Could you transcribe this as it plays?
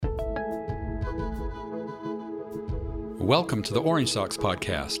Welcome to the Orange Socks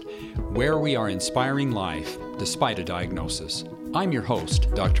Podcast, where we are inspiring life despite a diagnosis. I'm your host,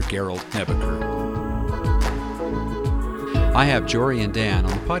 Dr. Gerald Nebaker. I have Jory and Dan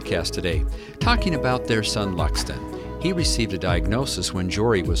on the podcast today, talking about their son Luxton. He received a diagnosis when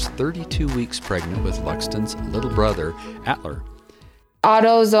Jory was 32 weeks pregnant with Luxton's little brother, Atler.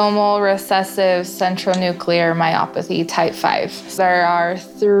 Autosomal recessive centronuclear myopathy type 5. There are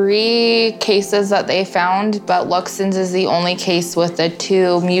 3 cases that they found, but Luxton's is the only case with the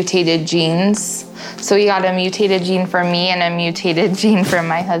 2 mutated genes. So we got a mutated gene from me and a mutated gene from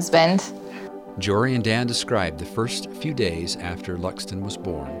my husband. Jory and Dan described the first few days after Luxton was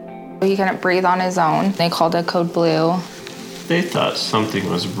born. He couldn't breathe on his own. They called it code blue. They thought something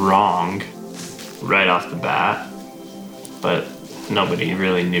was wrong right off the bat, but nobody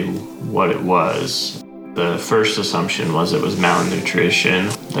really knew what it was. The first assumption was it was malnutrition,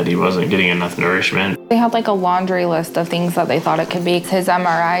 that he wasn't getting enough nourishment. They had like a laundry list of things that they thought it could be. His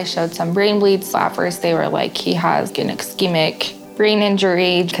MRI showed some brain bleeds. At first they were like, he has an ischemic brain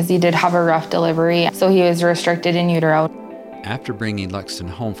injury because he did have a rough delivery, so he was restricted in utero. After bringing Luxton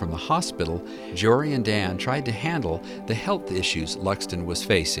home from the hospital, Jory and Dan tried to handle the health issues Luxton was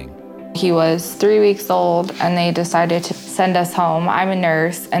facing. He was 3 weeks old and they decided to send us home. I'm a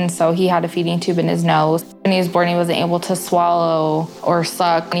nurse, and so he had a feeding tube in his nose. When he was born, he wasn't able to swallow or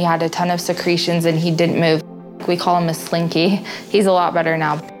suck. He had a ton of secretions and he didn't move. We call him a slinky. He's a lot better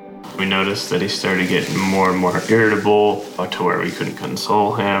now. We noticed that he started getting more and more irritable to where we couldn't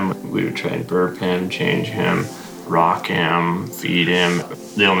console him. We would try and burp him, change him, rock him, feed him.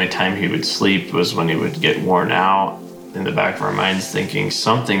 The only time he would sleep was when he would get worn out. In the back of our minds thinking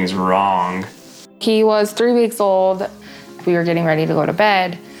something's wrong. He was 3 weeks old. We were getting ready to go to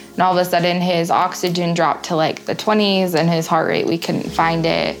bed, and all of a sudden his oxygen dropped to like the 20s and his heart rate, we couldn't find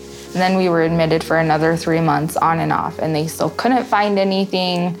it. And then we were admitted for another 3 months on and off, and they still couldn't find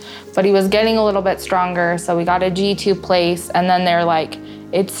anything, but he was getting a little bit stronger, so we got a G-tube place, and then they're like,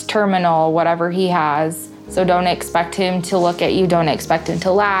 it's terminal, whatever he has, so don't expect him to look at you, don't expect him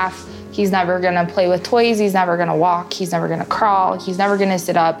to laugh. He's never gonna play with toys, he's never gonna walk, he's never gonna crawl, he's never gonna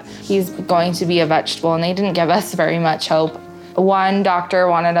sit up, he's going to be a vegetable, and they didn't give us very much hope. One doctor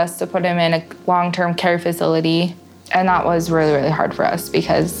wanted us to put him in a long-term care facility, and that was really, really hard for us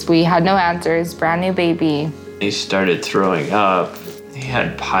because we had no answers, brand new baby. He started throwing up. He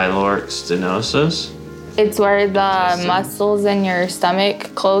had pyloric stenosis. It's where the muscles in your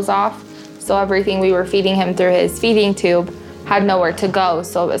stomach close off, so everything we were feeding him through his feeding tube had nowhere to go,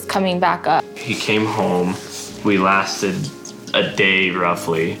 so it was coming back up. He came home. We lasted a day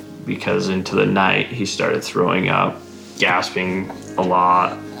roughly because into the night he started throwing up, gasping a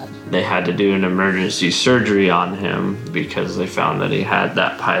lot. They had to do an emergency surgery on him because they found that he had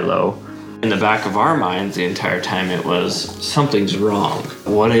that pylo. In the back of our minds the entire time it was, something's wrong.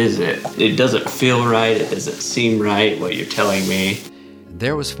 What is it? It doesn't feel right. It doesn't seem right, what you're telling me.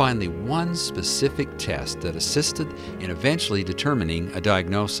 There was finally one specific test that assisted in eventually determining a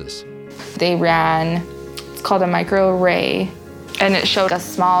diagnosis. They ran, it's called a microarray, and it showed a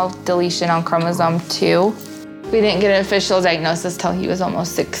small deletion on chromosome 2. We didn't get an official diagnosis till he was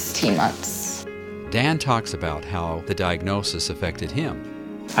almost 16 months. Dan talks about how the diagnosis affected him.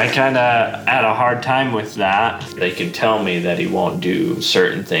 I kind of had a hard time with that. They can tell me that he won't do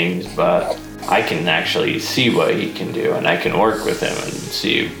certain things, but I can actually see what he can do, and I can work with him and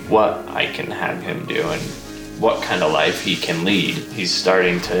see what I can have him do and what kind of life he can lead. He's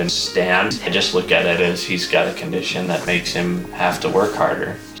starting to stand. I just look at it as he's got a condition that makes him have to work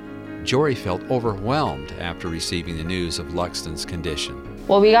harder. Jory felt overwhelmed after receiving the news of Luxton's condition.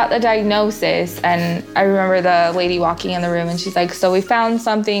 Well, we got the diagnosis, and I remember the lady walking in the room, and she's like, so we found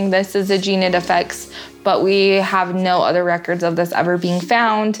something, this is a gene it affects, but we have no other records of this ever being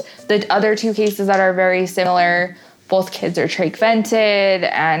found. The other 2 cases that are very similar, both kids are trach vented,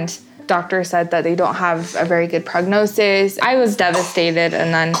 and doctor said that they don't have a very good prognosis. I was devastated,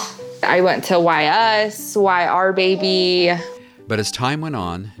 and then I went to why us, why our baby. But as time went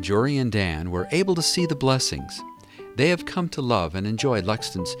on, Jory and Dan were able to see the blessings. They have come to love and enjoy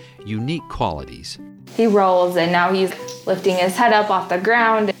Luxton's unique qualities. He rolls, and now he's lifting his head up off the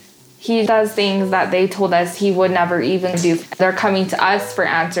ground. He does things that they told us he would never even do. They're coming to us for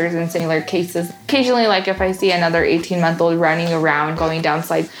answers in similar cases. Occasionally, like if I see another 18-month-old running around, going down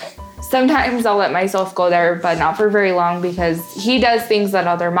slides, sometimes I'll let myself go there, but not for very long because he does things that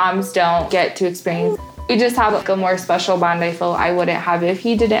other moms don't get to experience. We just have like a more special bond I feel I wouldn't have if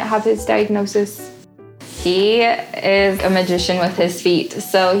he didn't have his diagnosis. He is a magician with his feet,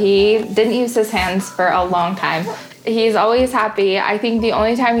 so he didn't use his hands for a long time. He's always happy. I think the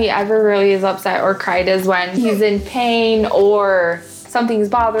only time he ever really is upset or cried is when he's in pain or something's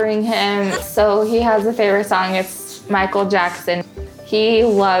bothering him. So he has a favorite song. It's Michael Jackson. He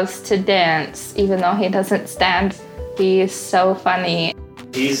loves to dance, even though he doesn't stand. He's so funny.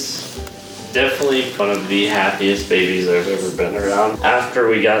 He's definitely one of the happiest babies I've ever been around. After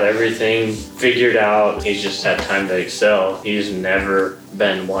we got everything figured out, he's just had time to excel. He's never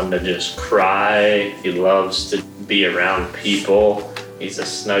been one to just cry. He loves to be around people. He's a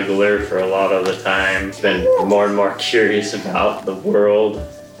snuggler for a lot of the time. He's been more and more curious about the world,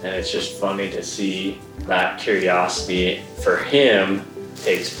 and it's just funny to see that curiosity for him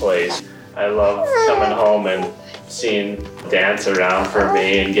takes place. I love coming home and seeing dance around for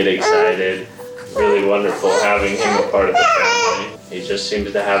me and get excited. Really wonderful having him a part of the family. He just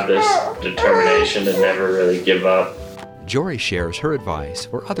seems to have this determination to never really give up. Jory shares her advice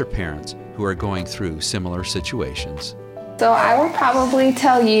for other parents who are going through similar situations. So I will probably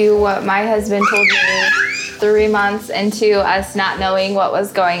tell you what my husband told me 3 months into us not knowing what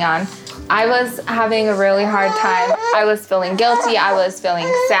was going on. I was having a really hard time. I was feeling guilty. I was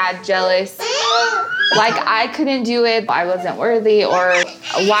feeling sad, jealous. Like I couldn't do it. I wasn't worthy, or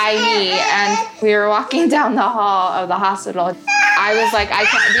why me? And we were walking down the hall of the hospital. I was like, I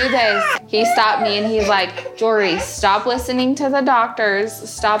can't do this. He stopped me and he's like, Jory, stop listening to the doctors.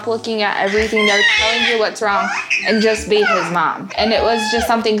 Stop looking at everything they're telling you what's wrong, and just be his mom. And it was just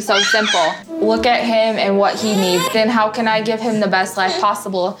something so simple. Look at him and what he needs. Then how can I give him the best life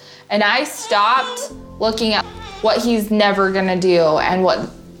possible? And I stopped looking at what he's never gonna do and what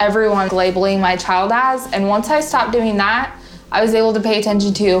everyone's labeling my child as. And once I stopped doing that, I was able to pay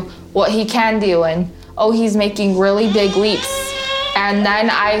attention to what he can do, and he's making really big leaps. And then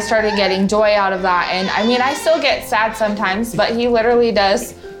I started getting joy out of that. And I mean, I still get sad sometimes, but he literally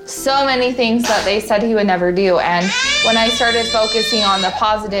does so many things that they said he would never do. And when I started focusing on the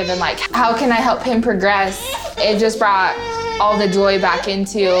positive and like, how can I help him progress? It just brought all the joy back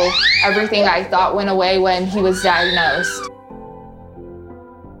into everything I thought went away when he was diagnosed.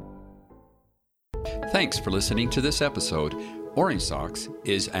 Thanks for listening to this episode. Orange Socks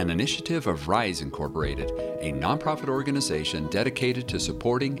is an initiative of Rise Incorporated, a nonprofit organization dedicated to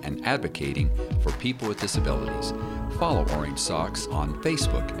supporting and advocating for people with disabilities. Follow Orange Socks on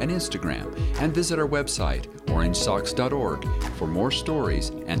Facebook and Instagram, and visit our website, orangesocks.org, for more stories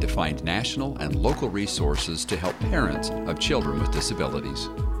and to find national and local resources to help parents of children with disabilities.